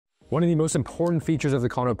One of the most important features of the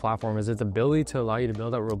Conduit platform is its ability to allow you to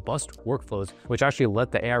build out robust workflows, which actually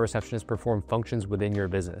let the AI receptionist perform functions within your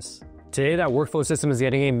business. Today, that workflow system is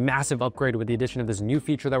getting a massive upgrade with the addition of this new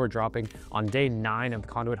feature that we're dropping on day 9 of the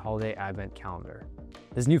Conduit Holiday Advent Calendar.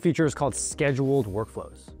 This new feature is called Scheduled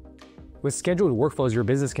Workflows. With scheduled workflows, your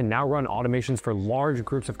business can now run automations for large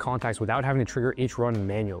groups of contacts without having to trigger each run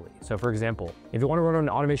manually. So for example, if you want to run an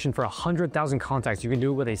automation for 100,000 contacts, you can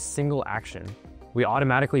do it with a single action. We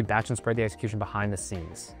automatically batch and spread the execution behind the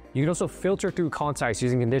scenes. You can also filter through contacts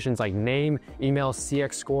using conditions like name, email,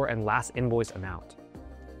 CX score, and last invoice amount.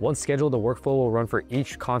 Once scheduled, the workflow will run for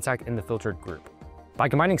each contact in the filtered group. By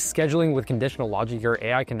combining scheduling with conditional logic, your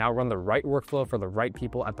AI can now run the right workflow for the right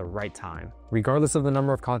people at the right time, regardless of the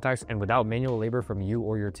number of contacts and without manual labor from you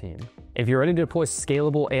or your team. If you're ready to deploy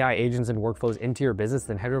scalable AI agents and workflows into your business,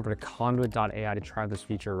 then head over to conduit.ai to try this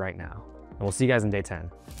feature right now. And we'll see you guys in day 10.